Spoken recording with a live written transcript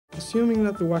Assuming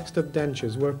that the waxed-up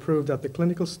dentures were approved at the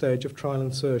clinical stage of trial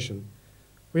insertion,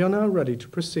 we are now ready to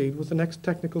proceed with the next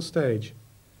technical stage.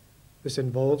 This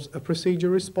involves a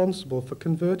procedure responsible for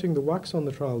converting the wax on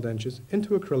the trial dentures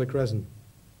into acrylic resin.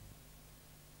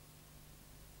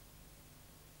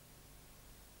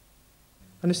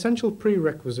 An essential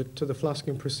prerequisite to the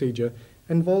flasking procedure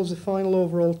involves a final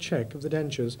overall check of the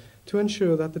dentures to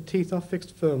ensure that the teeth are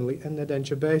fixed firmly in their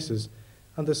denture bases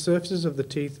and the surfaces of the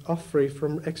teeth are free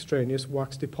from extraneous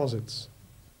wax deposits.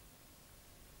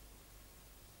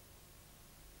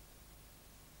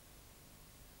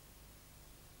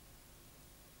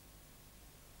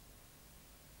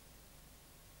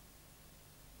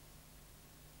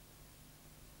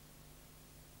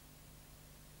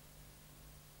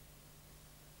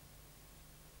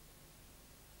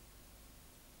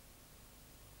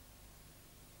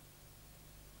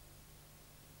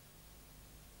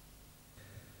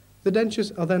 The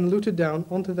dentures are then luted down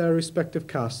onto their respective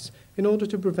casts in order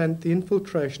to prevent the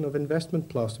infiltration of investment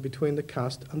plaster between the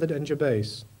cast and the denture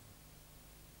base.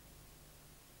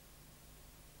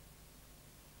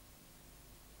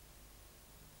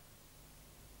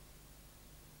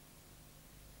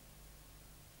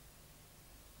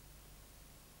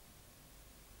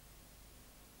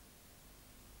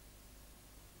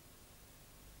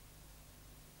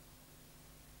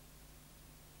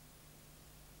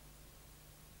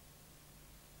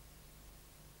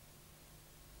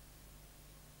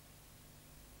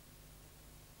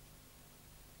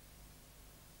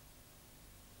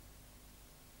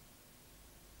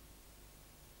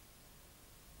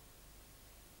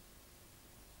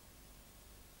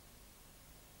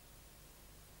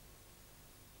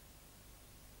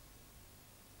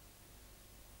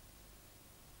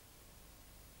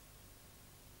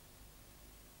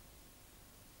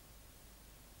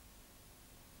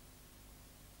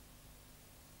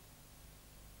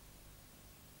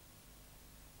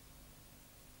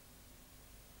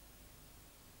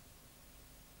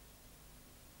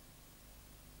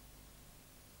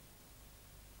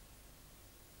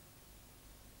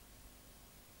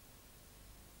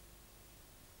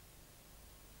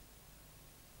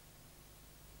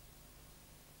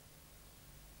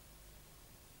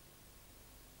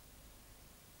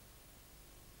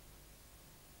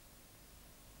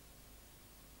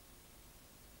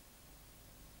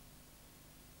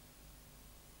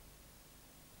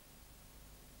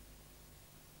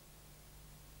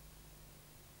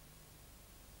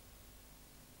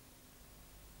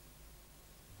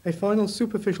 A final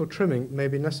superficial trimming may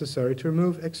be necessary to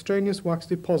remove extraneous wax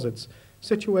deposits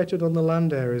situated on the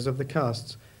land areas of the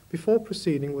casts before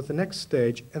proceeding with the next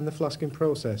stage in the flasking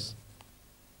process.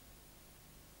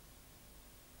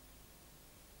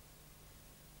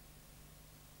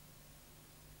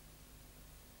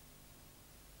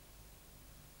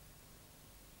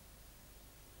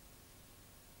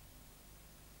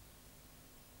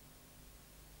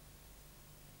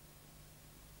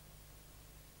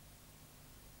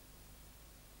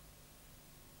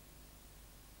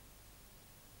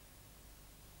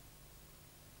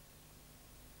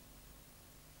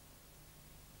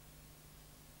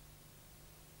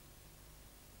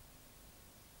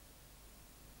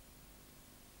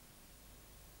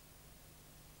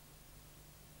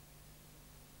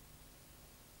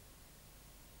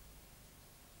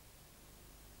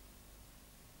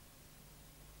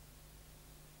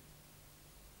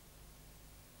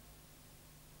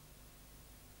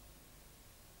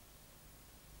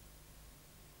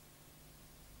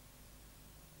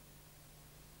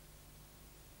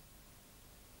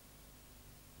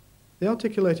 The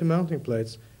articulator mounting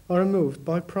plates are removed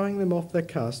by prying them off their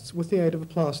casts with the aid of a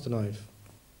plaster knife.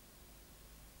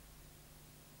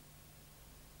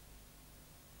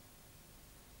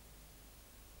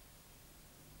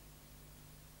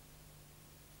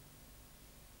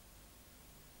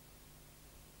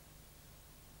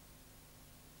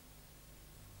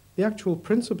 The actual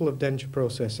principle of denture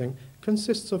processing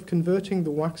consists of converting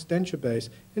the wax denture base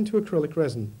into acrylic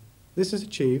resin. This is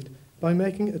achieved by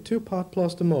making a two-part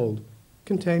plaster mould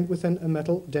contained within a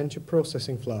metal denture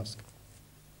processing flask.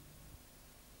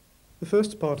 The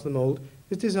first part of the mould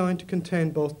is designed to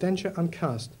contain both denture and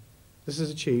cast. This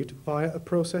is achieved via a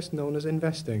process known as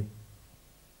investing.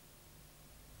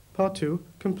 Part 2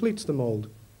 completes the mould,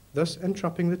 thus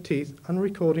entrapping the teeth and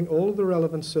recording all of the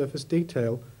relevant surface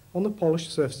detail on the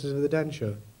polished surfaces of the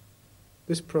denture.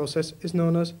 This process is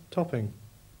known as topping.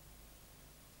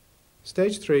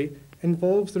 Stage 3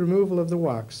 involves the removal of the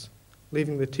wax,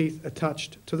 leaving the teeth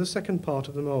attached to the second part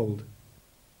of the mould.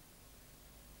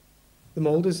 The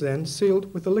mould is then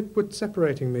sealed with a liquid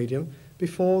separating medium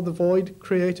before the void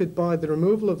created by the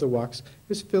removal of the wax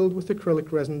is filled with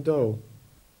acrylic resin dough.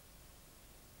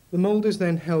 The mould is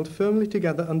then held firmly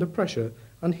together under pressure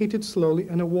and heated slowly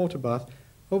in a water bath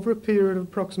over a period of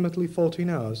approximately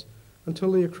 14 hours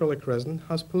until the acrylic resin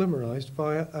has polymerized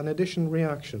via an addition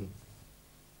reaction.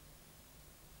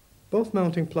 Both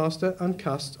mounting plaster and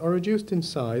casts are reduced in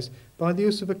size by the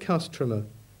use of a cast trimmer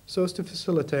so as to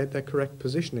facilitate their correct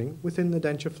positioning within the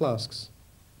denture flasks.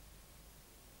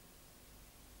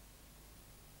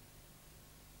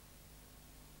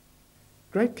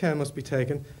 Great care must be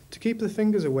taken to keep the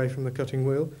fingers away from the cutting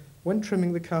wheel when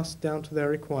trimming the casts down to their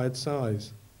required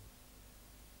size.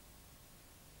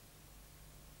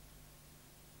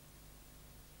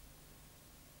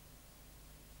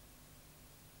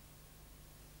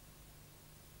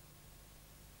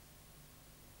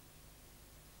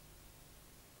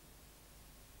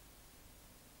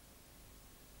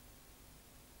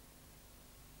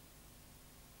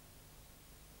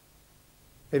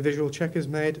 A visual check is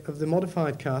made of the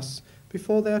modified casts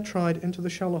before they are tried into the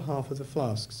shallow half of the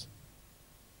flasks.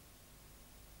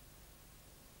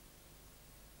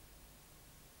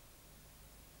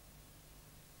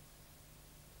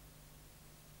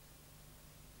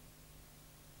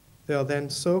 They are then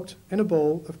soaked in a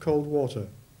bowl of cold water.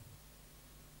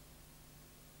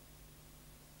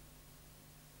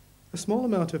 A small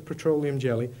amount of petroleum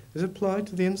jelly is applied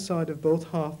to the inside of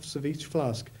both halves of each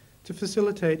flask to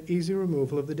facilitate easy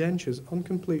removal of the dentures on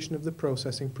completion of the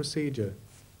processing procedure.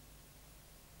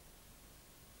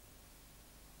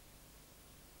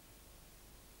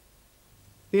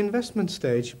 The investment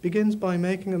stage begins by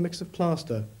making a mix of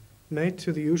plaster, made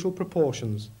to the usual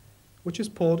proportions, which is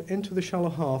poured into the shallow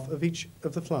half of each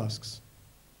of the flasks.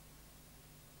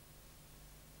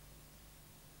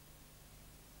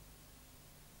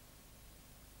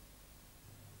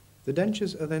 The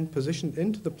dentures are then positioned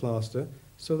into the plaster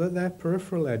so that their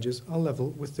peripheral edges are level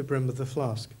with the brim of the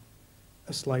flask.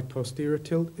 A slight posterior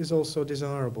tilt is also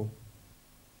desirable.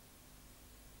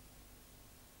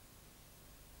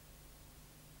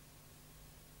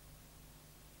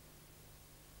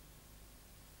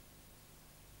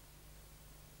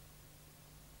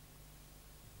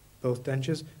 Both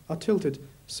dentures are tilted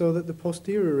so that the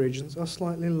posterior regions are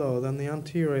slightly lower than the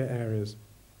anterior areas.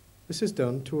 This is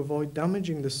done to avoid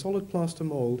damaging the solid plaster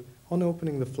mould on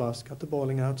opening the flask at the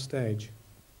boiling out stage.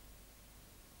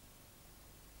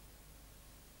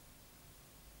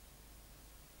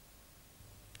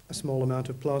 A small amount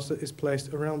of plaster is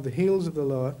placed around the heels of the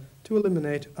lower to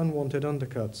eliminate unwanted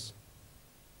undercuts.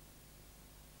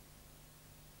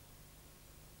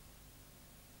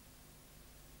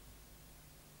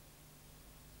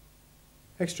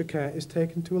 Extra care is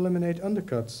taken to eliminate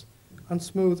undercuts and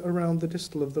smooth around the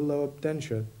distal of the lower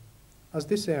denture, as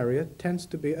this area tends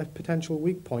to be a potential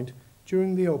weak point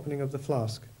during the opening of the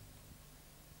flask.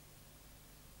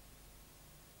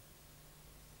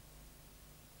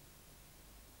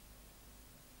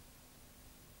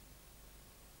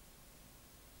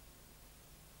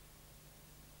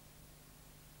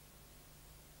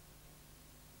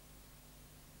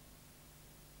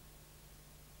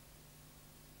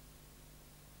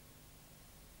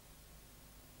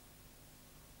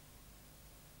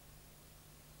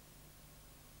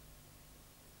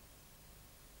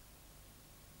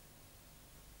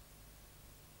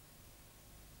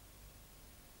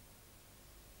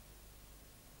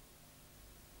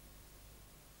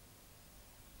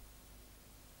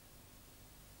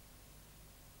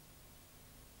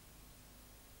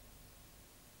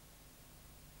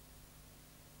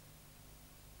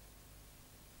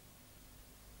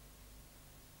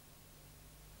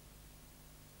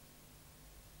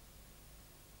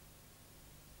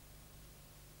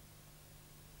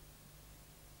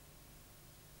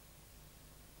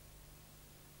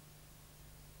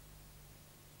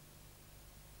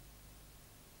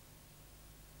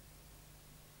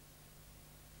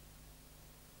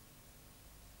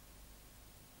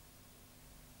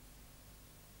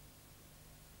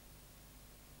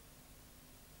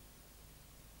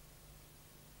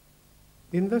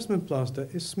 The investment plaster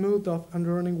is smoothed off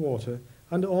under running water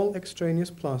and all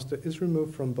extraneous plaster is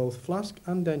removed from both flask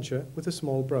and denture with a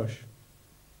small brush.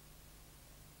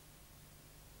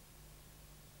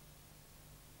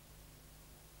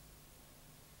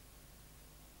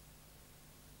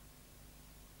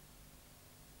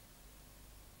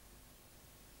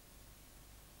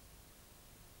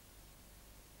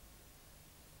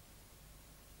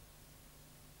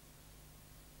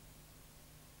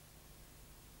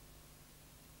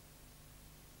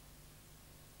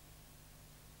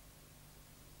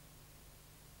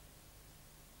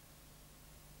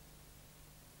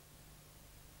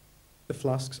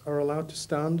 flasks are allowed to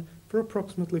stand for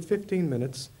approximately 15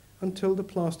 minutes until the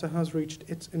plaster has reached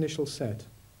its initial set.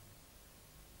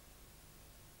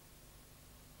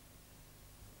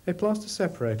 A plaster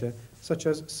separator, such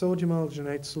as sodium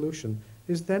alginate solution,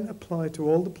 is then applied to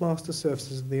all the plaster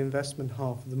surfaces of the investment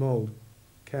half of the mould,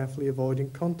 carefully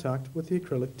avoiding contact with the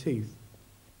acrylic teeth.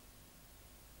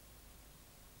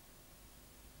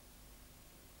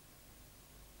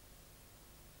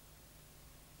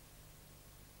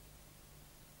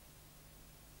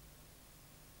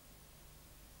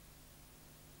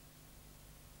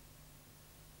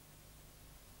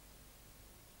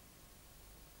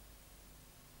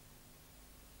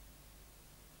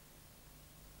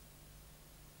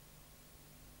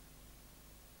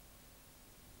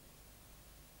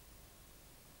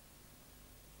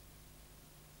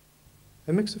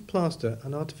 A mix of plaster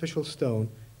and artificial stone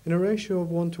in a ratio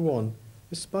of 1:1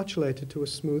 is spatulated to a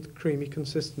smooth, creamy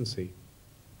consistency.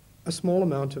 A small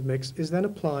amount of mix is then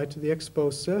applied to the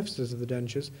exposed surfaces of the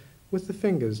dentures with the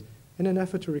fingers in an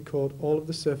effort to record all of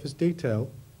the surface detail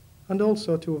and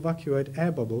also to evacuate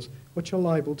air bubbles which are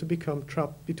liable to become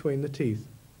trapped between the teeth.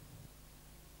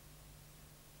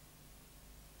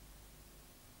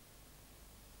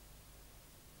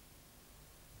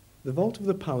 The vault of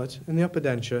the palate in the upper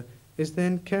denture is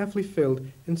then carefully filled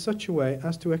in such a way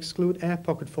as to exclude air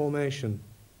pocket formation.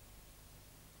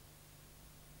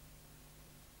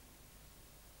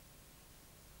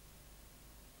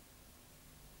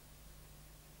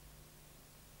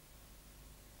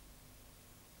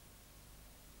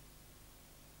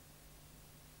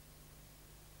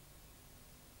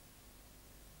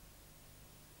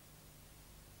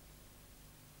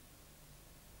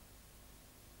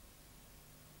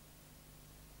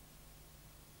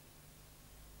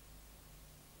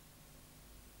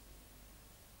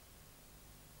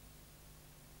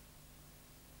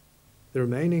 The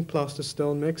remaining plaster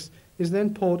stone mix is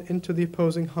then poured into the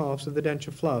opposing halves of the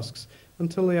denture flasks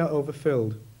until they are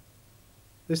overfilled.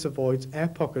 This avoids air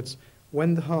pockets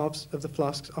when the halves of the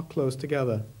flasks are close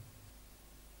together.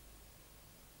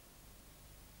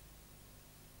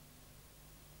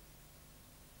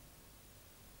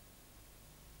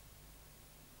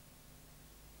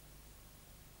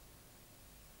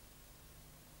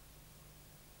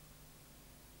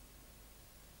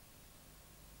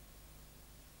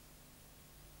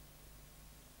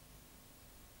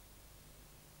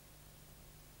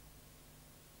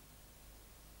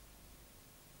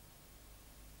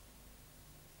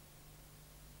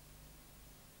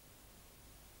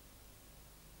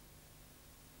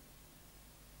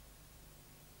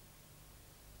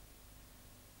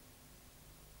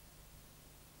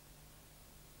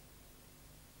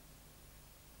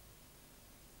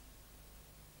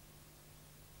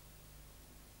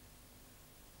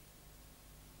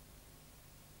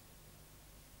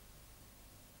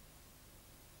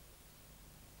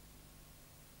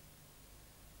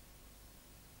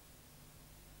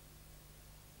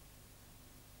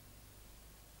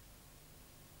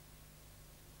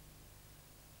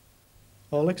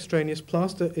 All extraneous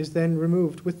plaster is then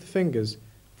removed with the fingers,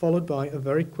 followed by a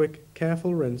very quick,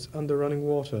 careful rinse under running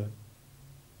water.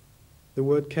 The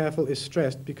word careful is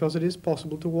stressed because it is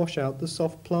possible to wash out the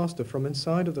soft plaster from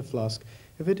inside of the flask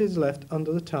if it is left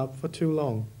under the tap for too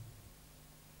long.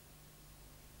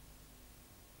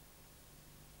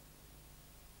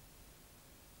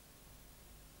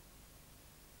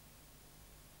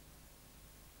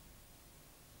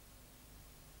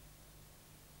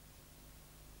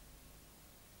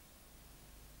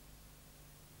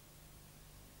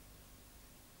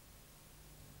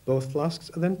 Both flasks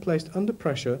are then placed under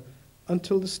pressure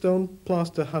until the stone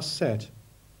plaster has set.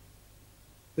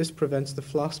 This prevents the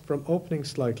flask from opening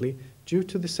slightly due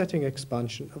to the setting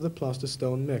expansion of the plaster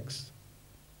stone mix.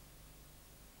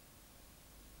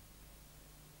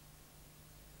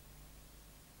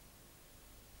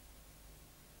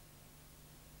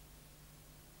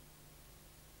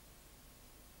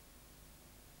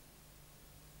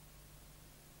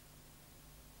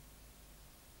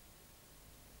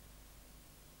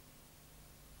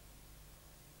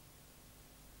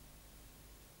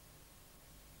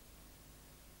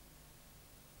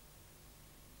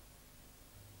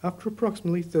 After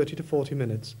approximately 30 to 40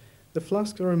 minutes, the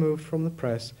flasks are removed from the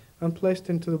press and placed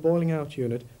into the boiling out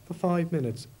unit for 5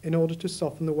 minutes in order to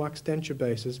soften the wax denture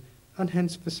bases and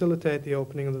hence facilitate the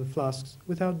opening of the flasks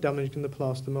without damaging the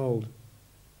plaster mould.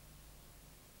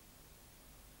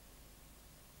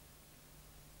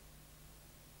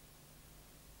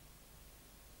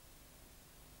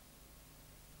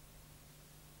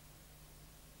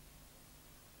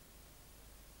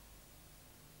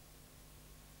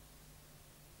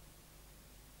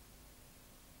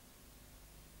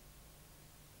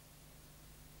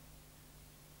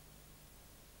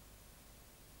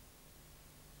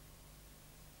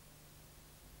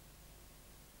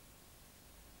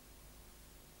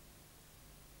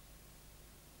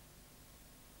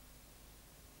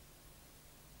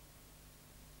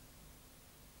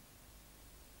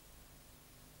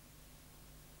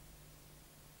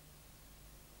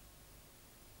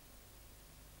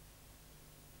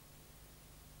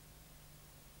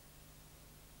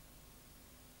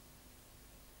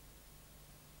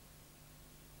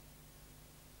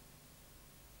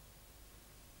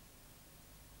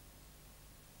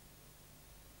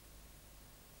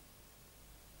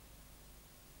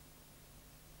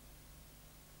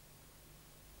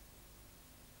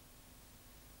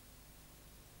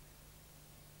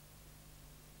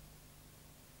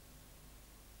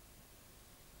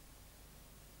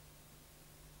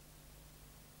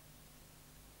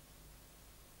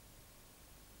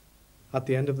 At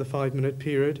the end of the 5-minute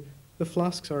period, the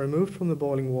flasks are removed from the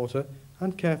boiling water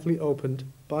and carefully opened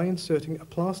by inserting a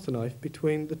plaster knife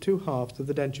between the two halves of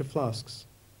the denture flasks.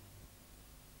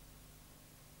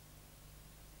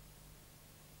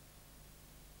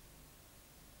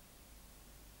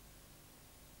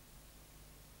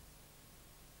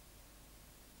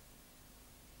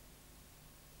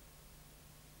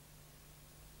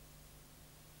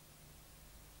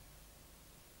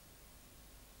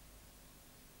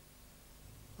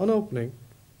 On opening,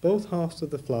 both halves of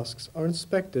the flasks are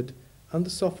inspected and the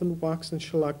softened wax and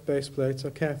shellac base plates are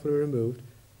carefully removed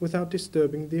without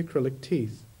disturbing the acrylic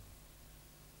teeth.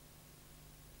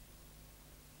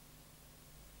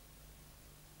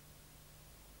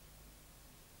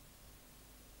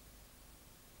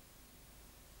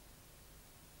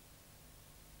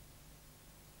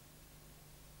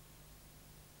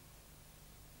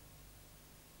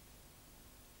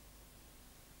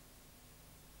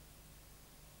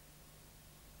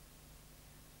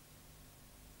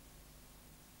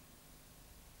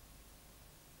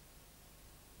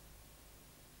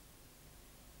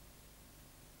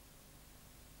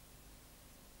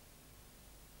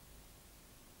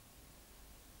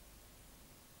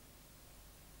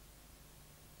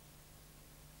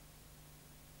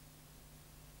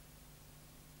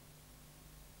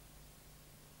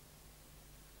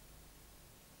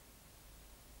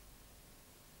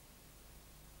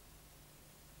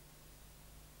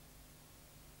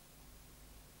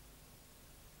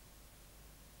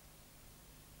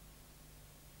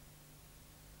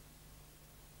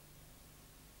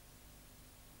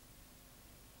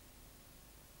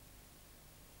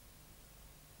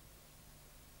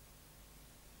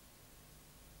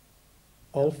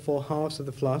 All 4 halves of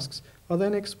the flasks are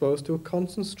then exposed to a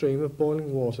constant stream of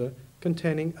boiling water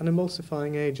containing an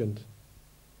emulsifying agent.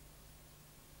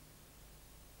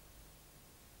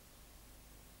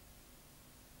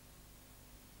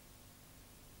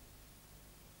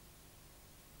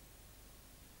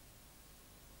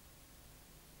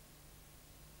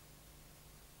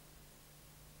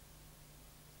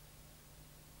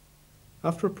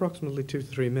 After approximately 2 to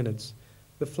 3 minutes,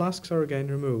 the flasks are again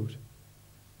removed.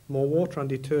 More water and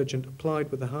detergent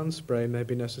applied with a hand spray may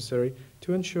be necessary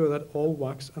to ensure that all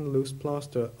wax and loose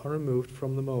plaster are removed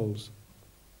from the moulds.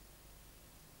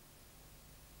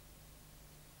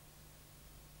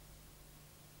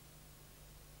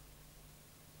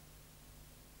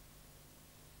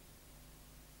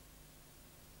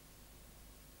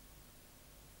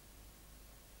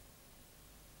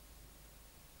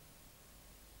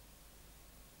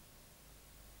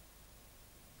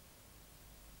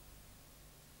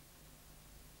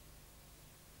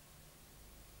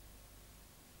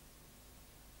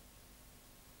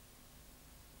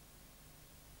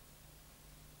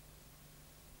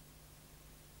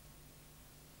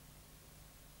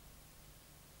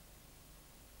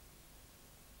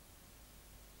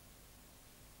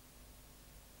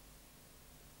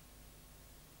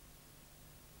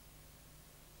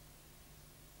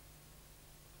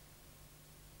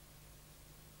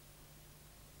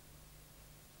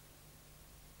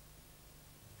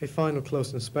 A final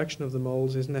close inspection of the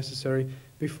moulds is necessary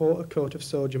before a coat of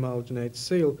sodium alginate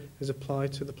seal is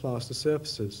applied to the plaster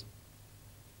surfaces.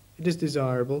 It is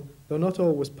desirable, though not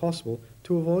always possible,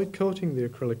 to avoid coating the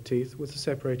acrylic teeth with a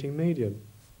separating medium.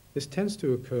 This tends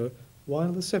to occur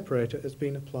while the separator is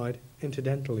being applied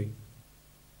interdentally.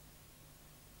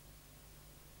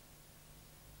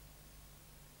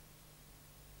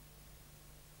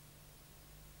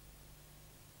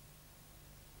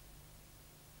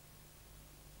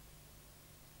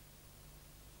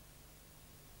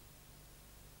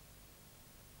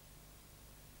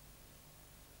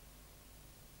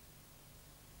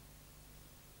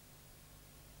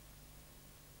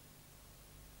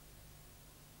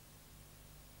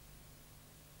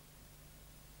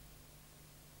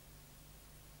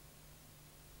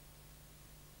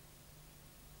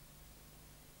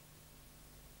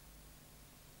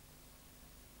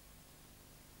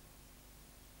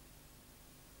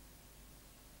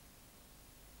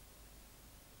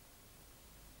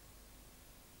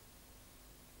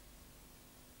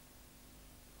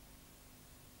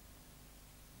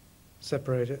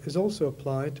 Separator is also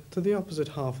applied to the opposite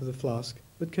half of the flask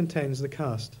that contains the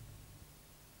cast.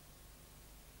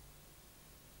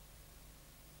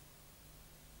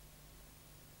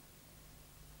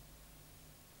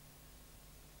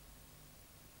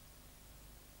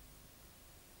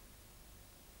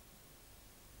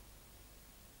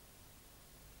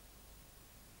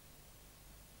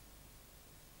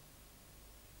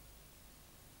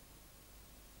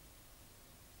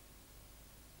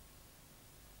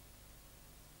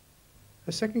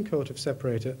 A second coat of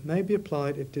separator may be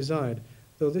applied if desired,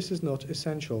 though this is not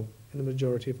essential in the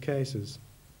majority of cases.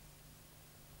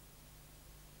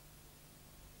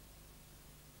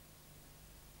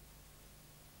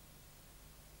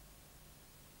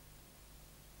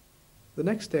 The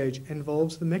next stage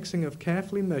involves the mixing of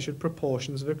carefully measured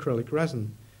proportions of acrylic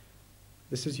resin.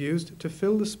 This is used to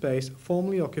fill the space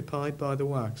formerly occupied by the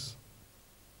wax.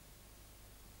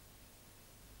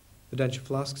 The denture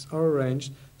flasks are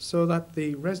arranged so that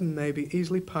the resin may be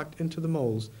easily packed into the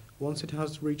moulds once it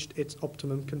has reached its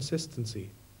optimum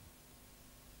consistency.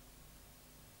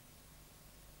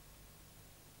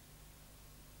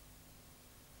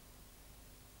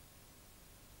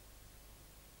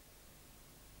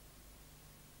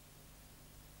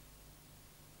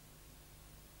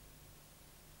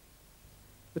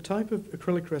 The type of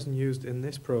acrylic resin used in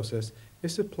this process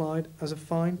is supplied as a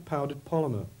fine powdered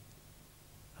polymer.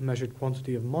 A measured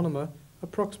quantity of monomer,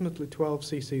 approximately 12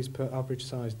 cc's per average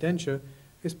size denture,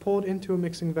 is poured into a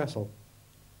mixing vessel.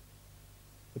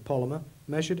 The polymer,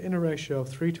 measured in a ratio of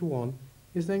 3:1,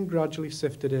 is then gradually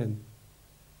sifted in.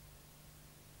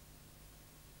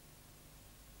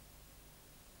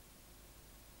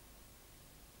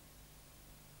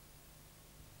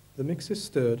 The mix is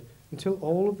stirred until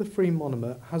all of the free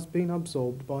monomer has been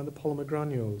absorbed by the polymer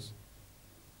granules.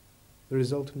 The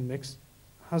resultant mix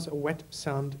has a wet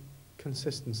sand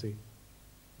consistency.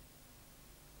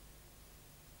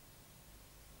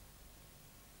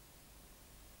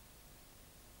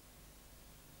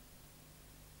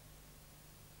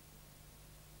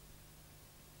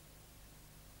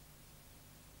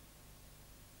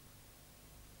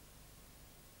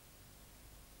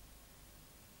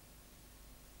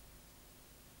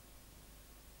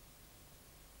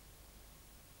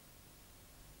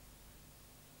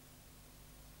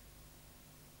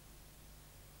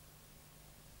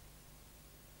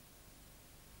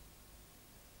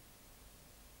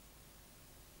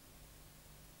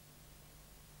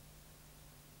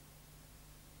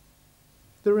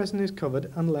 The resin is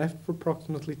covered and left for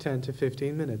approximately 10 to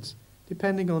 15 minutes,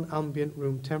 depending on ambient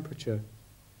room temperature,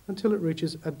 until it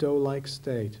reaches a dough-like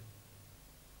state.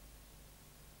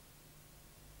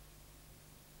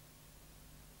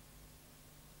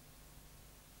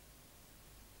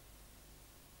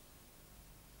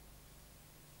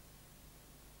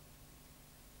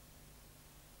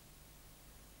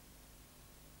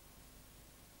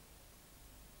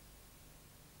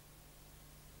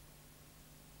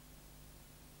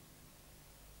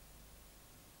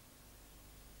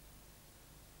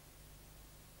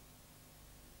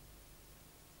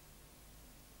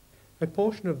 A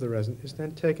portion of the resin is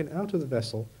then taken out of the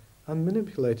vessel and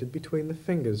manipulated between the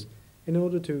fingers in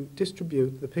order to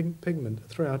distribute the pigment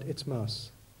throughout its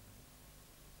mass.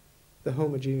 The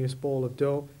homogeneous ball of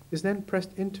dough is then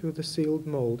pressed into the sealed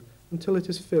mould until it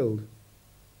is filled.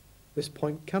 This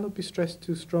point cannot be stressed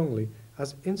too strongly,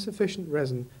 as insufficient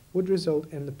resin would result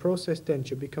in the processed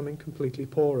denture becoming completely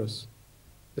porous.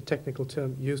 The technical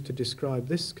term used to describe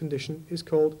this condition is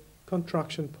called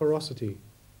contraction porosity.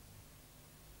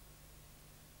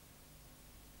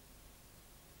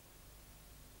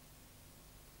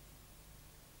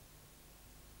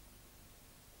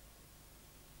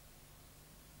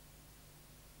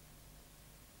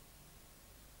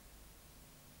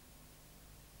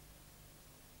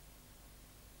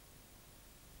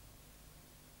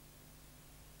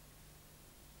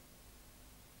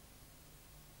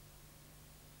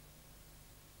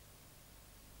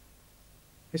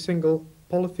 A single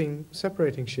polythene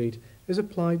separating sheet is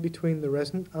applied between the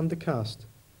resin and the cast.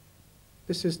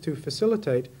 This is to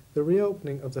facilitate the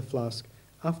reopening of the flask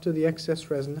after the excess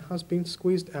resin has been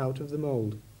squeezed out of the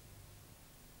mould.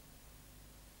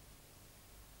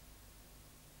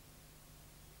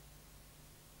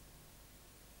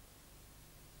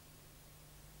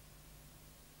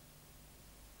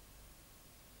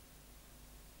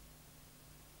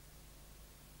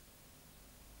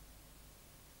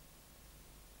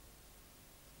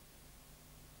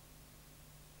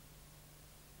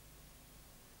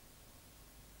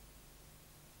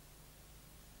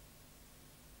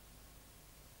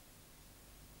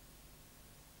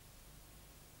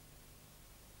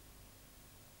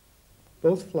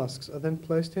 Both flasks are then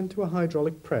placed into a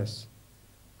hydraulic press.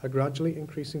 A gradually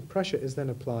increasing pressure is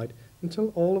then applied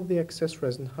until all of the excess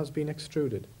resin has been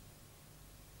extruded.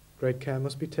 Great care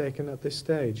must be taken at this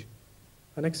stage.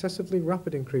 An excessively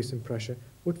rapid increase in pressure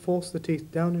would force the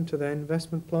teeth down into their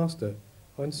investment plaster,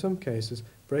 or in some cases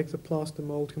break the plaster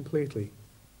mould completely.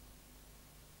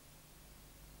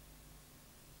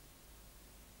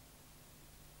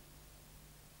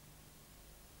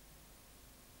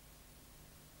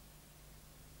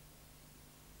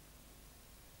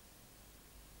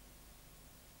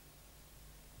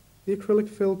 The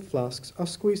acrylic-filled flasks are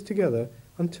squeezed together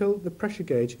until the pressure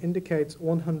gauge indicates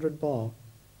 100 bar,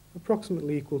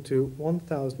 approximately equal to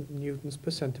 1000 newtons per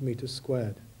centimetre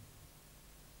squared.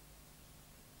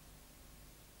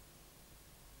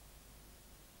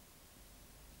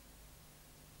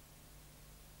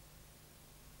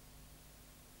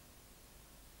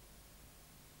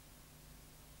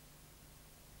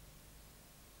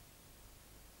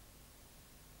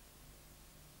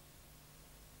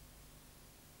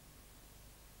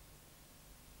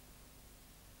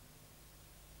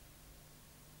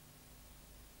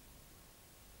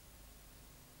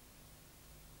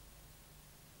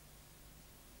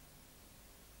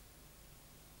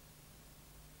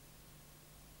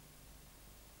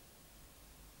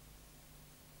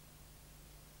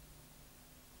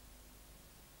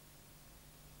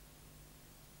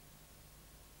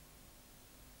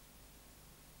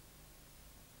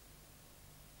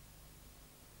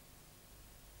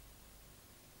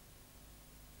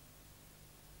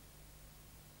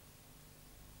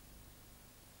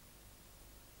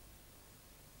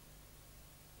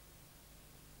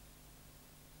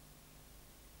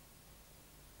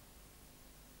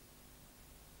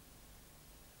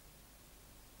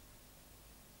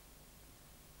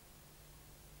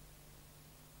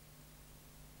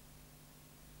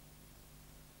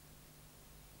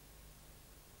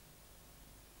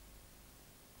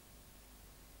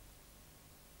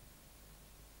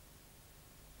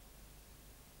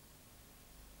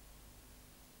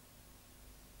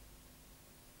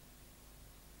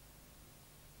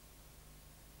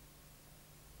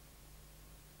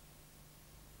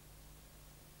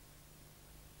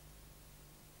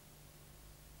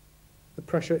 The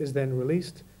pressure is then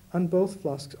released and both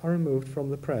flasks are removed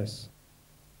from the press.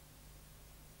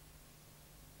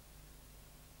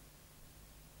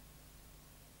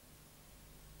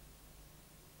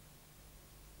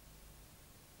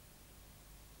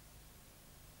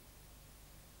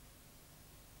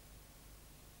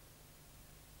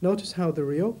 Notice how the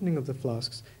reopening of the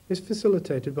flasks is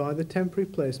facilitated by the temporary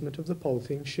placement of the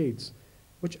polythene sheets,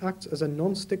 which acts as a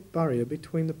non-stick barrier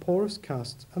between the porous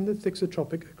casts and the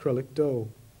thixotropic acrylic dough.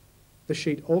 The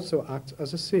sheet also acts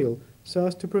as a seal so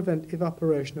as to prevent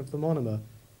evaporation of the monomer,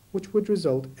 which would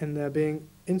result in there being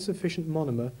insufficient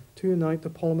monomer to unite the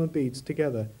polymer beads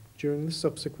together during the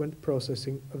subsequent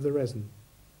processing of the resin.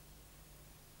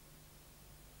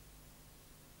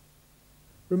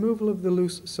 Removal of the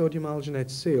loose sodium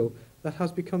alginate seal that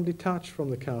has become detached from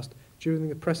the cast during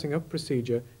the pressing up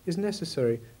procedure is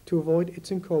necessary to avoid its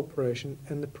incorporation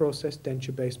in the processed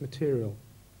denture-based material.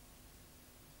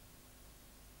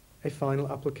 A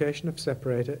final application of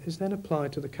separator is then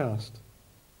applied to the cast.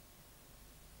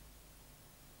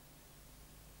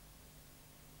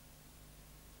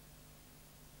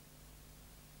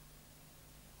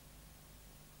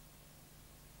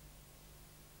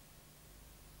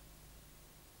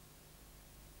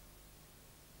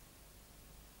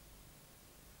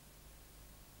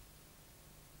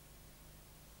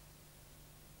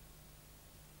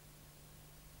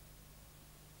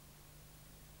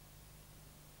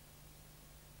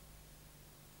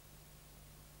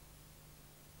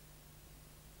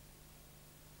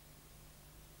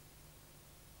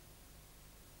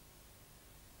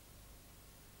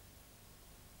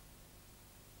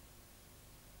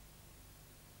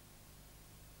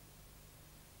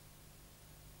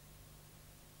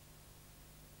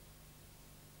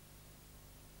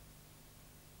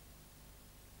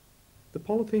 The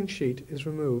polythene sheet is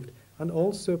removed and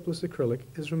all surplus acrylic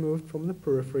is removed from the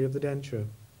periphery of the denture.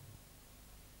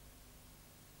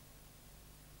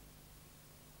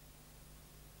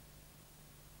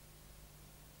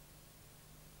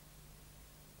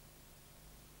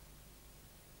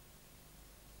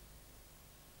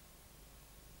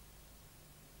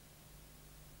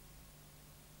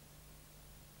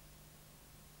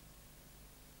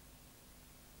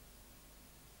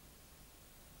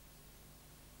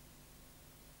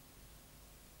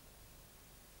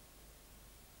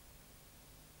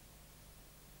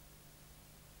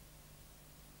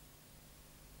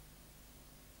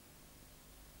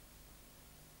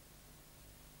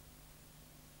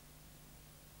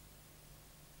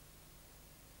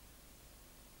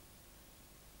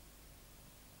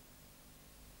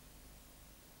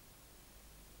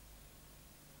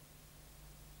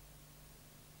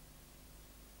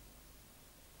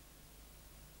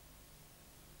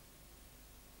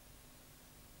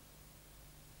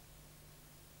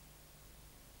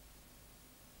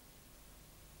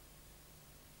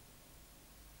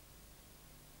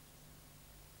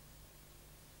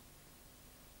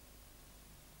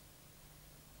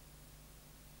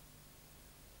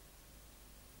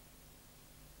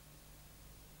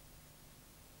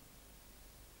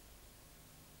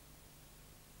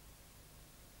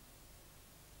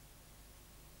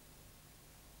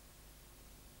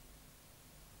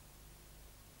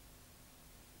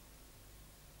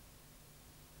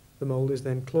 The mould is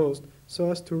then closed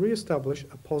so as to re-establish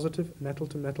a positive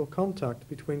metal-to-metal contact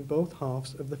between both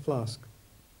halves of the flask.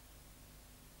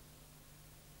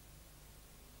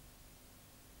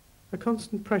 A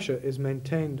constant pressure is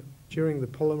maintained during the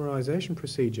polymerization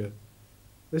procedure.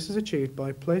 This is achieved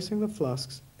by placing the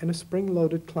flasks in a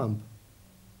spring-loaded clamp.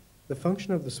 The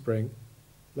function of the spring,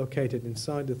 located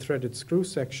inside the threaded screw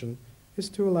section, is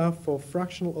to allow for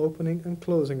fractional opening and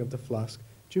closing of the flask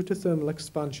due to thermal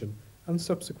expansion and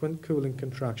subsequent cooling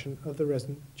contraction of the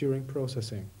resin during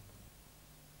processing.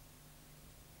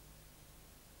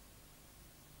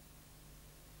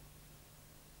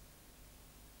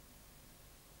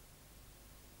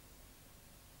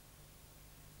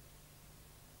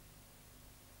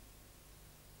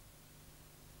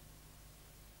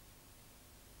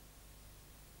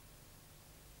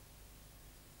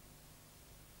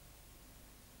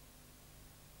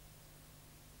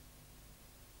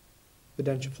 The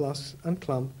denture flasks and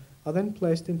clamp are then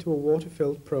placed into a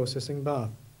water-filled processing bath.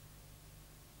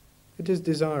 It is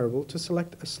desirable to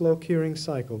select a slow curing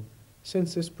cycle,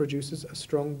 since this produces a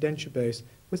strong denture base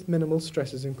with minimal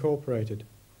stresses incorporated.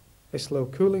 A slow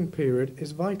cooling period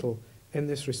is vital in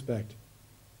this respect.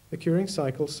 The curing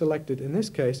cycle selected in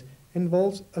this case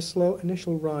involves a slow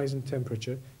initial rise in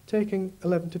temperature, taking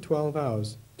 11 to 12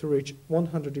 hours to reach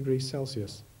 100 degrees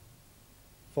Celsius,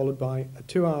 followed by a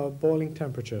 2-hour boiling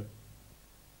temperature.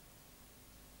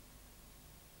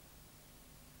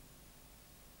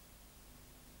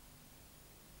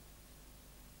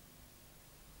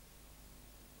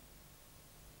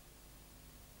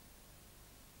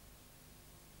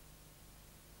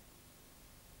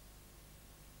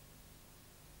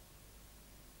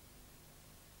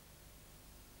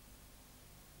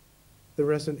 The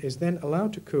resin is then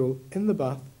allowed to cool in the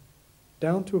bath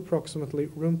down to approximately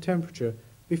room temperature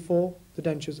before the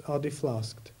dentures are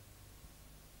deflasked.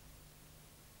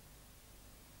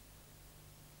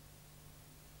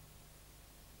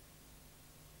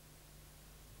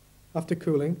 After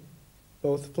cooling,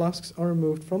 both flasks are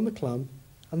removed from the clamp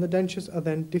and the dentures are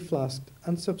then deflasked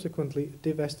and subsequently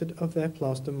divested of their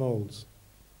plaster moulds.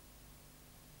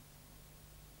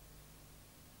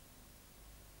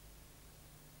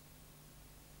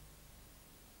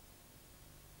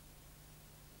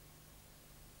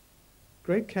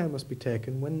 Great care must be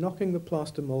taken when knocking the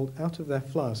plaster mould out of their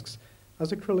flasks,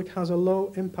 as acrylic has a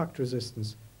low impact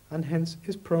resistance and hence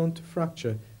is prone to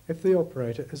fracture if the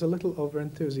operator is a little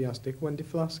over-enthusiastic when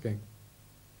deflasking.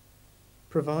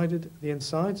 Provided the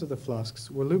insides of the flasks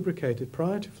were lubricated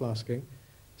prior to flasking,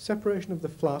 separation of the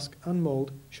flask and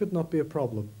mould should not be a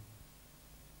problem.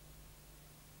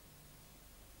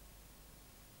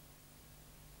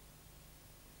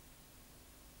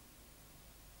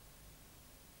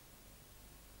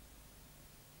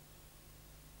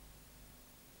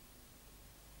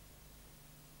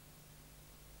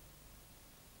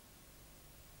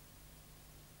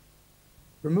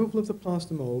 Removal of the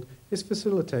plaster mould is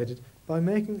facilitated by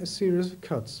making a series of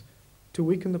cuts to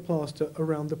weaken the plaster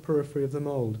around the periphery of the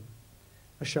mould.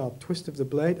 A sharp twist of the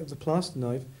blade of the plaster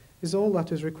knife is all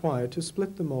that is required to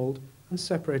split the mould and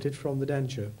separate it from the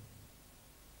denture.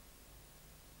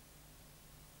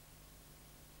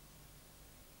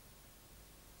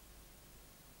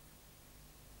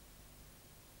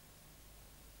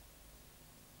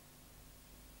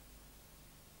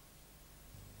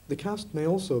 The cast may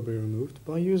also be removed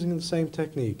by using the same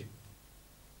technique.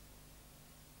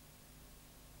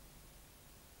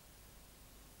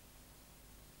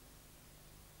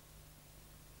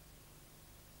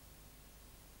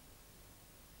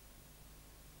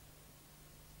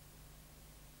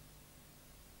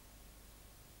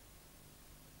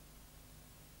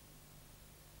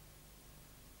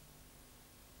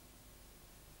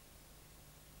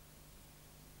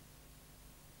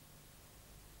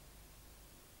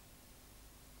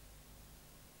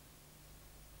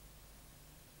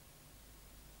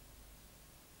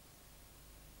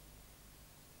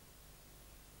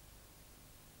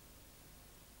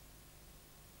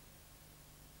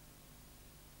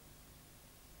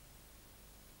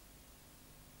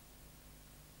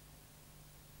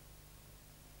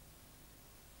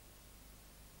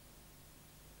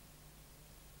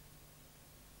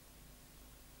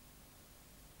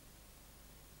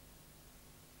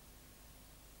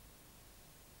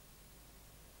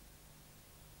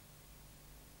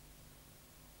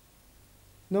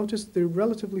 Notice the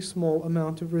relatively small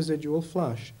amount of residual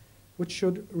flash, which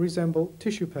should resemble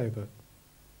tissue paper.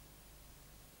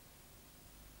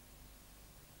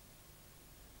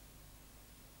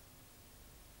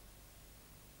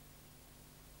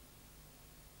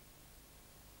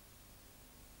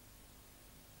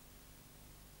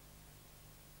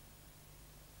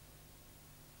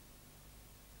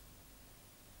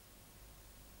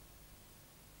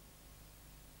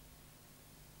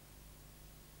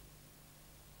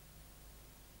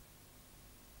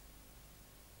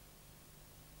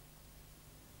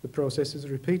 process is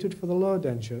repeated for the lower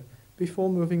denture before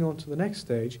moving on to the next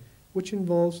stage, which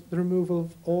involves the removal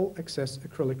of all excess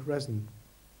acrylic resin.